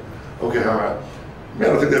notes. Okay, all right.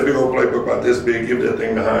 Man, I took that big old playbook about this big, give that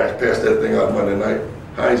thing to Hines, pass that thing out Monday night.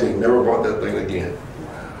 Hines ain't never brought that thing again.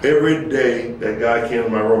 Every day that guy came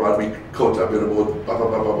in my room, I'd be, coach, I've been aboard, blah, blah,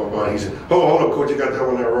 blah, blah, blah, blah. He said, hold up, coach, you got that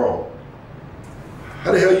one there wrong.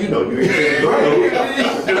 How the hell you know? You ain't taking no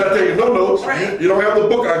notes. You're not taking no notes. You don't have the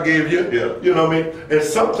book I gave you. Yeah. You know what I mean? And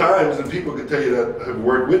sometimes, and people can tell you that have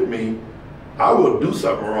worked with me, I will do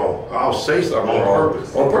something wrong. I'll say something wrong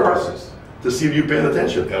on purpose to see if you're paying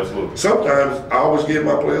attention. Absolutely. Sometimes I always give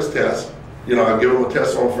my players tests. I give them a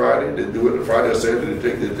test on Friday. They do it on Friday or Saturday. They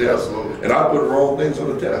take their test. Absolutely. And I put wrong things on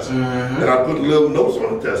the test. And I put little notes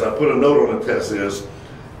on the test. I put a note on the test is,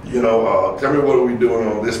 tell me what are we doing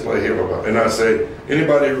on this play here. And I say,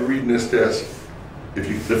 anybody reading this test, the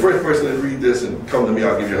first person that read this and come to me,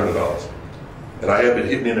 I'll give you $100. And I have it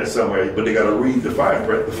hidden in there somewhere, but they got to read, define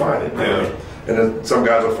it. Yeah. And then some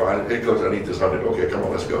guys will find it. Hey, coach, I need this 100. Okay, come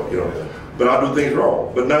on, let's go. Yeah. But I do things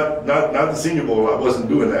wrong. But not the Senior Bowl. I wasn't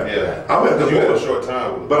doing that. Yeah. I'm at the board. You had a short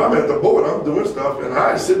time with it. But I'm at the board. I'm doing stuff, and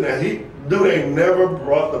I sitting there. Dude ain't never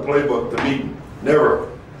brought the playbook to meeting. Never.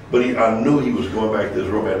 But I knew he was going back to his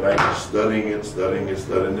room at night, studying it.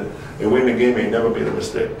 And winning the game, he never made a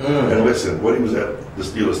mistake. And listen, what he was at the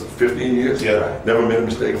Steelers 15 years? Yeah. Never made a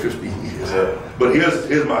mistake 15 years. Yeah. But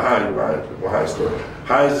here's my Hines story.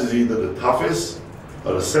 Hines is either the toughest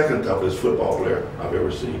or the second toughest football player I've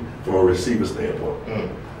ever seen from a receiver standpoint.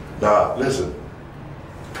 Now, listen,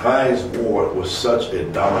 Hines Ward was such a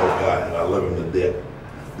dominant guy, and I love him to death,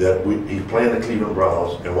 that he's playing the Cleveland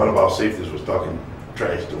Browns, and one of our safeties was talking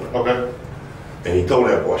trash to him. Okay. And he told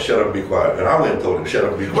that boy, shut up and be quiet. And I went and told him, shut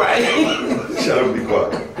up and be quiet. Right. Shut up and be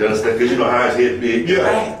quiet. You understand? Because you know Hines' head big,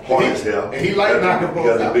 hard as hell. And he like knocking He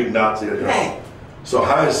got the balls big knots here. You know? Right. So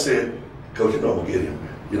Hines said, Coach, you know I'm going to get him.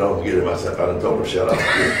 You know I'm going to get him. I said, I done told him to shut up.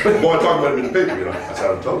 The boy talking about him in the paper, you know. I said,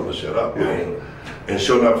 I done told him to shut up. And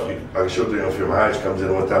sure enough, I can show you on film, Hines comes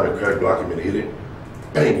in one time and crack block him and hit him.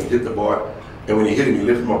 Bang, he hit the boy. And when he hit him, he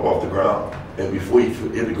lifted him up off the ground. And before he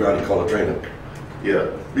hit the ground, he called a trainer.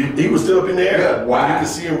 Yeah. He was still up in the air. Yeah. Wow. You could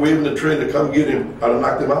see him waving the train to come get him. I'd have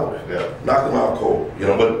knocked him out. Yeah. Knocked him out cold. You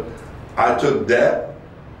know, but I took that,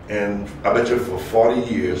 and I bet you for 40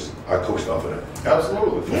 years, I coached off of that.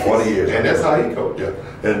 Absolutely. For 40 years. And that's how he coached.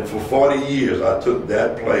 Yeah. And for 40 years, I took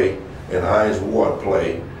that play and Hines Ward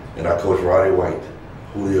play, and I coached Roddy White,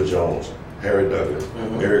 Julio Jones, Harry Douglas,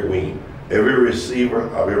 Eric Wein, every receiver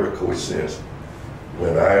I've ever coached since.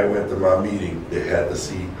 When I went to my meeting, they had to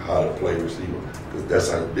see how to play receiver, because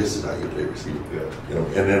this is how you play receiver. Yeah. You know,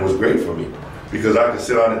 and it was great for me because I could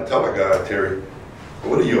sit down and tell a guy, Terry,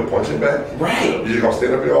 what are you, a punching bag? Right. You're just gonna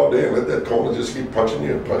stand up here all day and let that corner just keep punching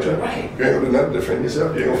you and punching. Right. You ain't gonna do nothing to defend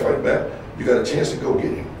yourself. You ain't gonna fight back. You got a chance to go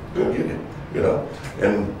get him. Go get him. You know.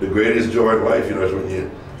 And the greatest joy in life, you know, is when you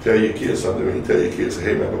tell your kids something. When you tell your kids,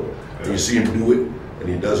 hey man, and you see him do it, and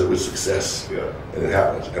he does it with success. Yeah. And it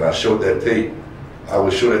happens. And I showed that tape. I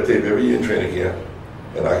would show that tape every year in training camp,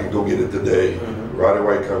 and I can go get it today. Roddy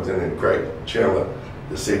White comes in and cracked Chandler,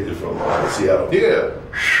 the safety from Seattle. Yeah.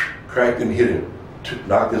 Cracked and hit him,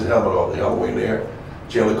 knocked his helmet off. The helmet went in there.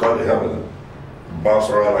 Chandler caught the helmet and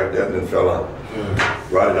bounced around like that and then fell on.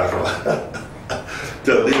 Roddy knocked him out.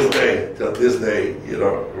 Till this day, you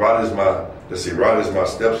know, Roddy's my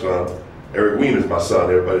stepson. Eric Wein is my son.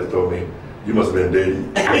 Everybody told me, you must have been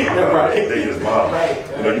dating, dating his mom. Right.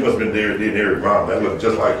 You know, you must have been dating Eric's mom. That looked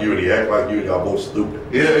just like you, and he act like you, and y'all both stupid.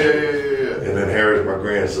 Yeah. And then Harry's my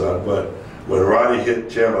grandson. But when Roddy hit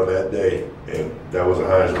Chandler that day, and that was a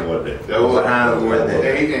Hines Ward day. That was a Hines Ward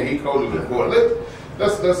day. And he coaches the court.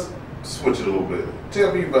 Let's switch it a little bit.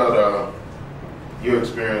 Tell me about your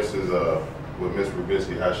experiences with Miss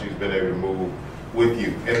Robiskie, how she's been able to move with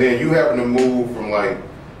you. And then you happen to move from like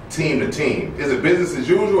team to team. Is it business as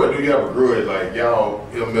usual, or do you have a grudge like y'all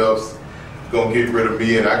MFs gonna get rid of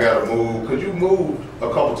me and I gotta move? Because you moved a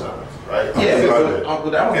couple times, right? Yeah. And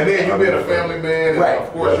then you've been a family man, and right. of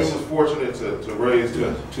course you was fortunate to raise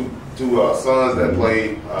two sons that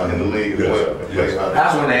played in the league as well. I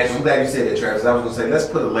was going to ask you, I'm glad you said that, Travis. I was going to say, let's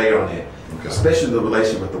put a layer on it, especially the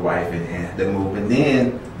relationship with the wife and the move, and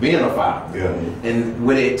then being a father, and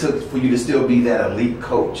what it took for you to still be that elite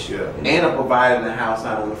coach, and a provider in the house,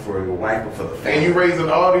 not only for your wife but for the family. And you raising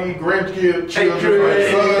all these grandkids, children,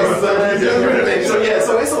 sons.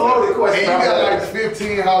 So it's a loaded question. And you got like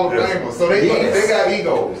 15 Hall of Famers, so they got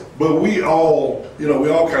egos. But we all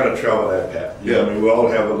kind of travel that path. You know, I mean, we all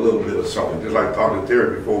have a little bit of something. Just like talking to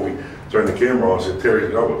Terry before we turned the camera on. Said Terry,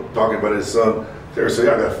 you know, talking about his son. Terry said,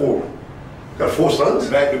 "I got four. Got four sons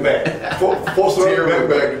back to back. Four sons Terry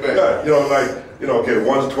back to back. Yeah, you know, like, you know, okay,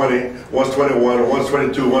 one's 20, one's 21, one's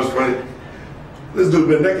 22, one's 20. This dude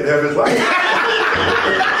been naked half his life.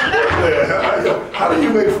 How do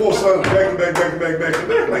you make four sons back to back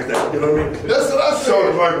like that? You know what I mean? That's what I said. So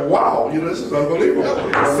it's like, wow, you know, this is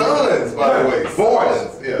unbelievable. Sons, by the way.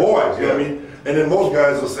 Boys. You know what I mean? And then most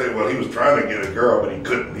guys will say, well, he was trying to get a girl, but he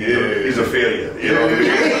couldn't. He's a failure. You know what I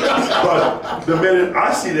mean? But the minute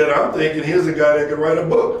I see that, I'm thinking, here's a guy that can write a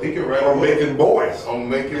book. He can write on making boys. On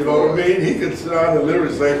making boys. You know what I mean? He can sit down and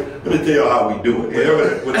literally say, let me tell you how we do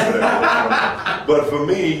it. But for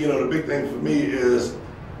me, you know, the big thing for me is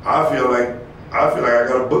I feel like I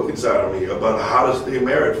got a book inside of me about how to stay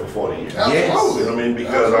married for 40 years. Yes. You know what I mean?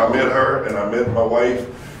 Because I met her and I met my wife,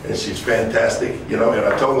 and she's fantastic, you know, and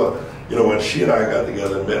I told her, you know, when she and I got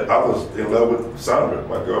together and met, I was in love with Sandra,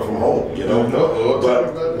 my girl from home, you know.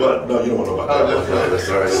 But no, you don't want to know about that. That's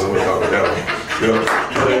all right. You don't want to talk about that. You know,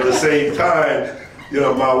 but at the same time, you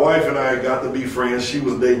know, my wife and I got to be friends. She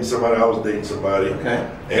was dating somebody, I was dating somebody. Okay.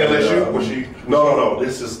 And was she? No.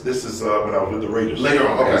 This is when I was with the Raiders. Later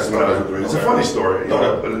on. Okay. This is when I was with the Raiders. It's a funny story, you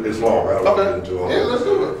know, but it's long. I don't want to get into all. Yeah, let's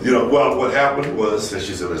do it. You know, well, what happened was, and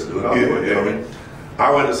she said, let's do it. I'll do it. You know what I mean? I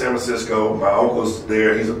went to San Francisco. My uncle's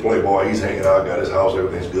there. He's a playboy. He's hanging out. Got his house.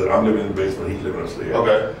 Everything's good. I'm living in the basement. He's living upstairs.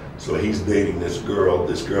 Okay. So he's dating this girl.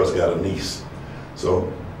 This girl's got a niece.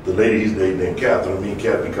 So the lady he's dating named Catherine. Me and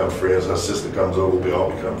Kat become friends. Her sister comes over. We all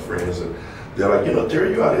become friends. And they're like, you know,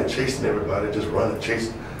 Terry, you out here chasing everybody, just running,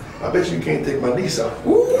 chasing. I bet you can't take my niece out.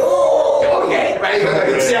 Ooh, okay, right.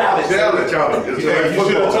 Challenge. It's Yeah, like you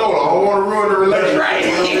should have told her. I don't want to ruin the relationship. Right.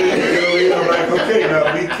 I'm like, okay,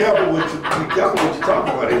 now be careful what you're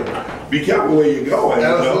talking about here. Be careful where you're going.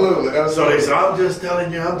 Absolutely. You know? So they said, I'm just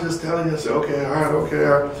telling you. I said, okay, all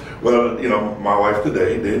right. Well, you know, my wife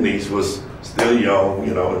today, their niece was still young,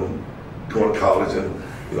 you know, and going to college, and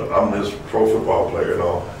you know, I'm this pro football player and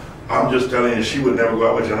all. I'm just telling you, she would never go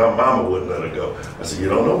out with you, and her mama wouldn't let her go. I said, you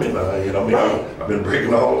don't know me now. You know me. I've been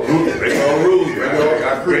breaking all the rules.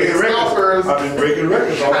 I created records. I've been breaking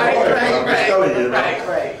records all my life. I'm just telling you.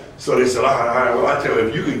 Right. So they said, all right, well, I tell you,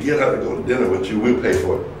 if you could get her to go to dinner with you, we'll pay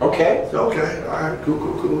for it. Okay. So, okay, all right,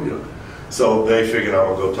 cool, you know. So they figured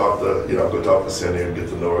I'm gonna go talk to Cindy and get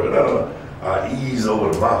to know her. And I don't know, I ease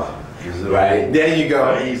over to mama. Right, there you go.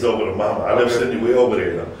 I ease over to mama. I left Cindy way over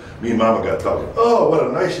there, you know. Me and mama got talking. Oh, what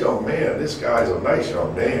a nice young man. This guy's a nice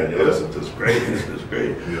young man. You know, this is great. This is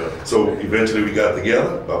great. Yeah. So eventually we got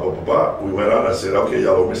together. We went out. I said, okay,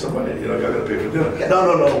 y'all owe me some money. You know, y'all got to pay for dinner.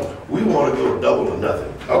 No. We want to go to double or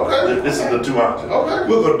nothing. Okay. This is the two options. Okay.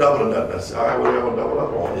 We'll go to double or nothing. I said, all right, what are y'all going to double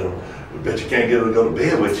up on? You know, we bet you can't get her to go to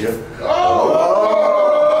bed with you. It's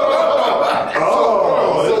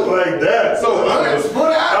like that. So let's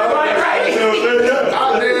put out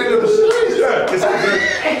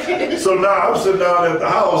So now I'm sitting down at the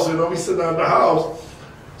house, you know, we sitting down at the house.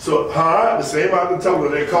 So the same out the told her,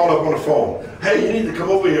 they called up on the phone. Hey, you need to come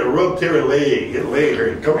over here and rub Terry's leg. His leg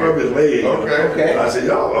hurt. Come rub his leg. Okay. And I said,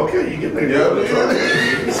 y'all, okay, you get me.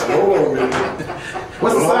 He said, hold on a minute.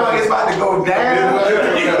 What's the song? It's about to go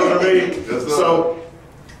down. You know what I mean? So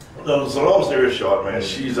long story short, man,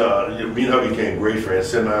 she's me and her became great friends.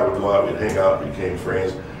 Sid and I would go out, we'd hang out, became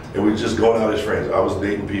friends. And we were just going out as friends. I was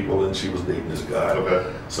dating people and she was dating this guy. Okay.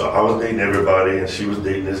 So I was dating everybody and she was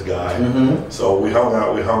dating this guy. Mm-hmm. So we hung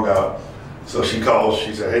out. So she calls,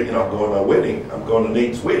 she said, hey, you know, I'm going to a wedding. I'm going to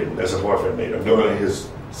Nate's wedding. That's his boyfriend, Nate. I'm going to his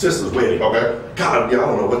sister's wedding. Okay. God, y'all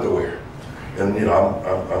don't know what to wear. And, you know,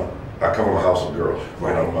 I come from a house of girls.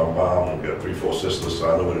 Right. You know, my mom, we got 3-4 sisters,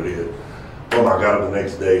 so I know what it is. Boom, I got up the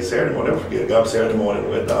next day, Saturday morning, never forget. Got up Saturday morning,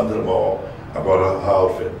 went down to the mall. I bought her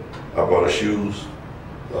outfit. I bought her shoes.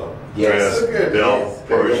 Yes. Dress, belt,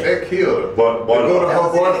 purse. That killed her. But go to her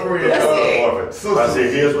boyfriend. I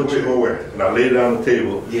said, here's what you're gonna wear. And I laid it on the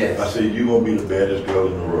table. Yes. I said, you're gonna be the baddest girl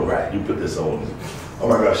in the room. Right. You put this on. Oh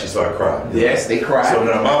my gosh, she started crying. Yes, they cried. So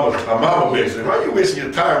then her mama mentioned, why you wasting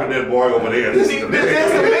your time with that boy over there? This is the man. This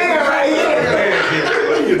is the man right here.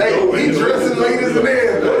 What are you doing? He dressing ladies in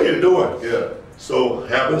there. What are you doing? Yeah. So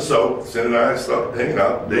happened so. Sid and I started hanging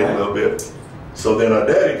out, dating a little bit. So then our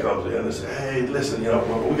daddy comes in and says, hey, listen, you know,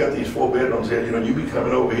 we got these 4 bedrooms here, you know, you be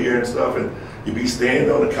coming over here and stuff, and you be standing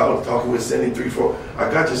on the couch talking with Cindy 3-4. I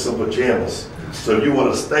got you some pajamas. So if you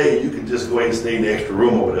want to stay, you can just go ahead and stay in the extra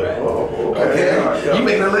room over there. Right. Oh, okay. Okay. You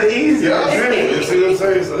make it a little easier. You see what I'm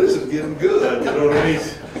saying? So this is getting good, you know what I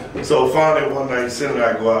mean? So finally one night, Cindy and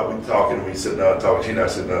I go out, we talking, we sit down talking, she not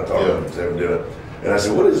sitting down talking, we having dinner. And I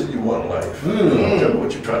said, what is it you want in life? Tell me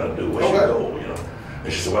what you're trying to do, what's your goal, you know?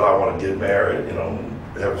 And she said, well, I want to get married, you know,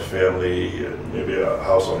 have a family, and maybe a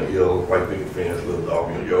house on the hill, white picket fence, little dog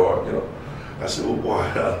in the yard, you know. I said, well, boy,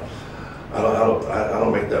 I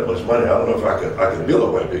don't make that much money. I don't know if I could build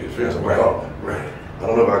a white picket fence. Right. I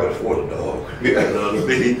don't know if I could afford a dog. You know what I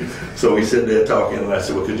mean? So we sat there talking, and I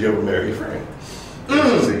said, well, could you ever marry your friend? She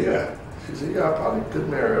said, yeah. She said, yeah, I probably could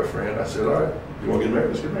marry a friend. I said, all right, you want to get married?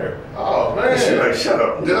 Let's get married. Oh, man. And she like, shut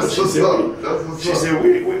up. That's what's up. She said,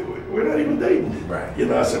 we're not even dating. Right. You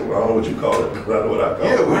know, I said, well, I don't know what you call it, but I know what I call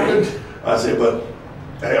it. I said, but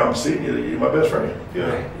hey, I'm seeing you. You're my best friend.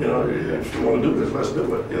 Yeah. You know, if you want to do this, let's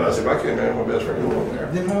do it. You know, I said, if I can't marry my best friend, you won't marry.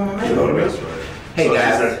 Then who am I You know what I mean? Right. Hey So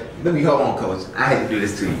guys, she said, let me hold on, Coach. I had to do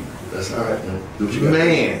this to you. that's all right, man. Do what you got.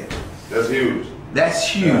 Man, That's huge. that's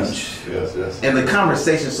huge. Yes. And the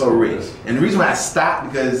conversation's so rich. And the reason why I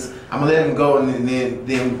stopped, because I'm gonna let him go, and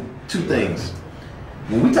then 2 things.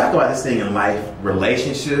 When we talk about this thing in life,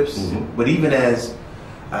 relationships, but even as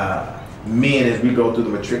men, as we go through the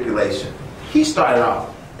matriculation, he started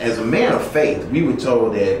off as a man of faith. We were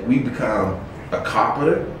told that we become a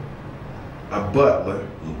carpenter, a butler,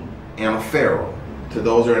 and a pharaoh to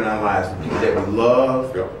those who are in our lives, the people that we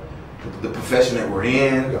love, the profession that we're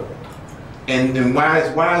in. And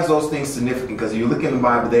why is those things significant? Because you look in the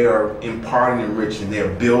Bible, they are imparting and enriching.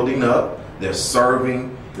 They're building up, they're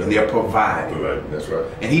serving, and they're providing. Right. That's right.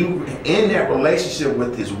 And he, in that relationship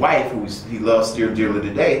with his wife, who he loves still dearly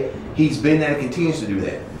today, he's been there and continues to do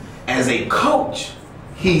that. As a coach,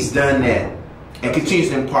 he's done that and continues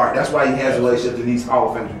to impart. That's why he has a relationship to these Hall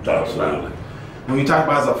of Famers we talk about. When you talk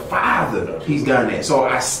about as a father, he's done that. So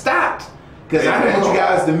I stopped because I didn't want you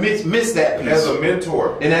guys to miss that piece. As a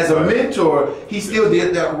mentor. And as a mentor, he still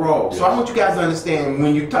did that role. So I want you guys to understand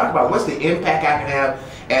when you talk about what's the impact I can have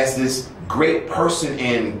as this great person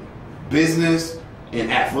in business, in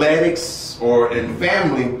athletics, or in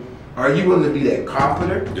family, are you willing to be that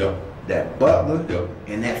carpenter, that butler,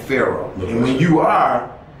 and that pharaoh? And when you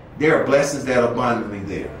are, there are blessings that are abundantly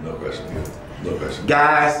there. No question. No question.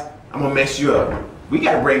 Guys, I'm going to mess you up. We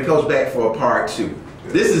got to bring Coach back for a part 2.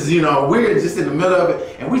 This is, we're just in the middle of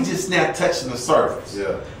it, and we just now touching the surface.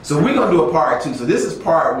 So we're going to do a part 2. So this is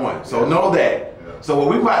part 1. So know that. So what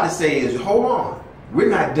we're about to say is, hold on. We're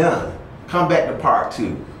not done. Come back to part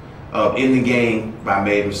 2 of In the Game by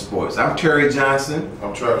Maven Sports. I'm Terry Johnson.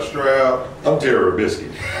 I'm Travis Stroud. I'm Terry Robiskie.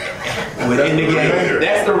 With In the Game.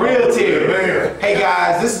 That's the real Terry. Hey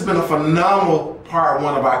guys, this has been a phenomenal part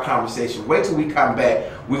 1 of our conversation. Wait till we come back.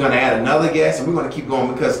 We're going to add another guest, and we're going to keep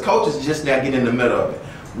going because Coach is just now getting in the middle of it.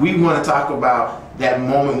 We want to talk about that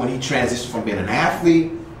moment when he transitioned from being an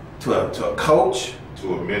athlete to a coach,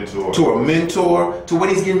 to a mentor, to what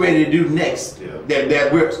he's getting ready to do next. That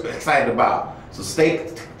we're excited about. So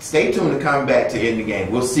stay tuned and come back to In the Game.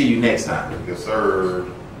 We'll see you next time. Yes, sir.